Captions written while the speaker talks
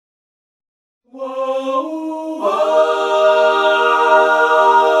Whoa,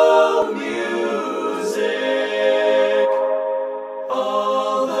 whoa, music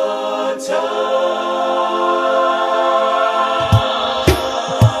all the time.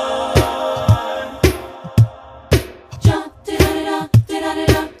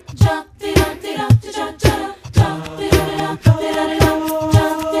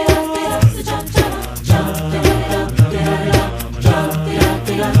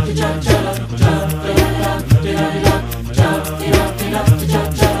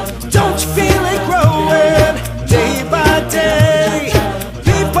 Don't you feel it growing day by day?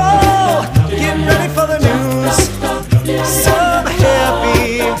 People getting ready for the news. Some are happy,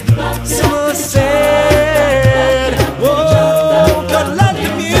 some are sad. Whoa, gonna let the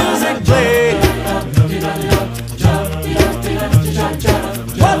music play.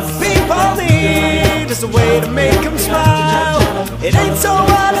 What people need is a way to make them smile. It ain't so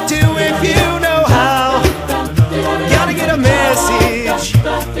hard to do if you know how. Gotta get a message,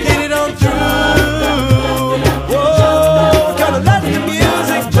 get it on through. Whoa, gonna let the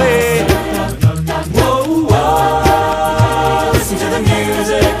music play. Whoa, whoa, listen to the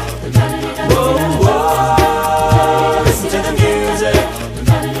music. Whoa, whoa, listen to the music.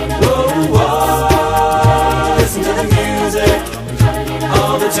 Whoa, whoa, listen to the music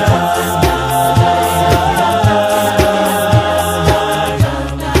all the time.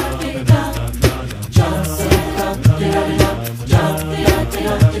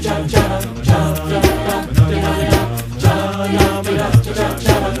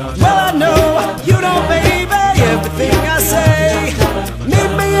 Well, I know you know, baby, everything I say.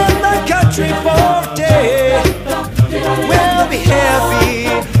 Meet me in the country for a day. We'll be happy,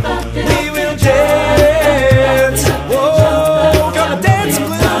 we will dance. Whoa, gonna dance the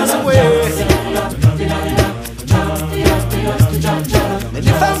blues away. And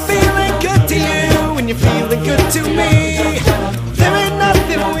if I'm feeling good to you and you're feeling good to me, there ain't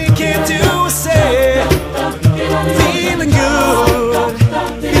nothing we can't do or say. Feeling good,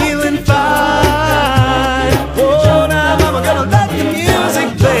 feeling fine. Oh, now mama, gonna let the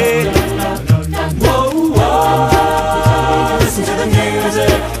music play. Whoa, whoa, listen to the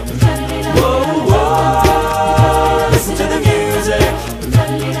music. Whoa, whoa, listen to the music.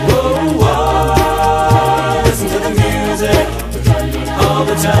 Whoa, whoa, listen to the music all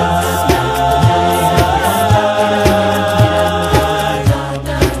the time.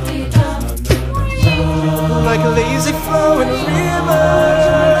 Like a lazy flowing river,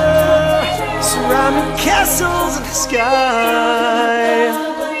 surrounding castles in the sky.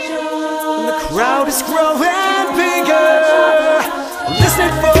 And the crowd is growing.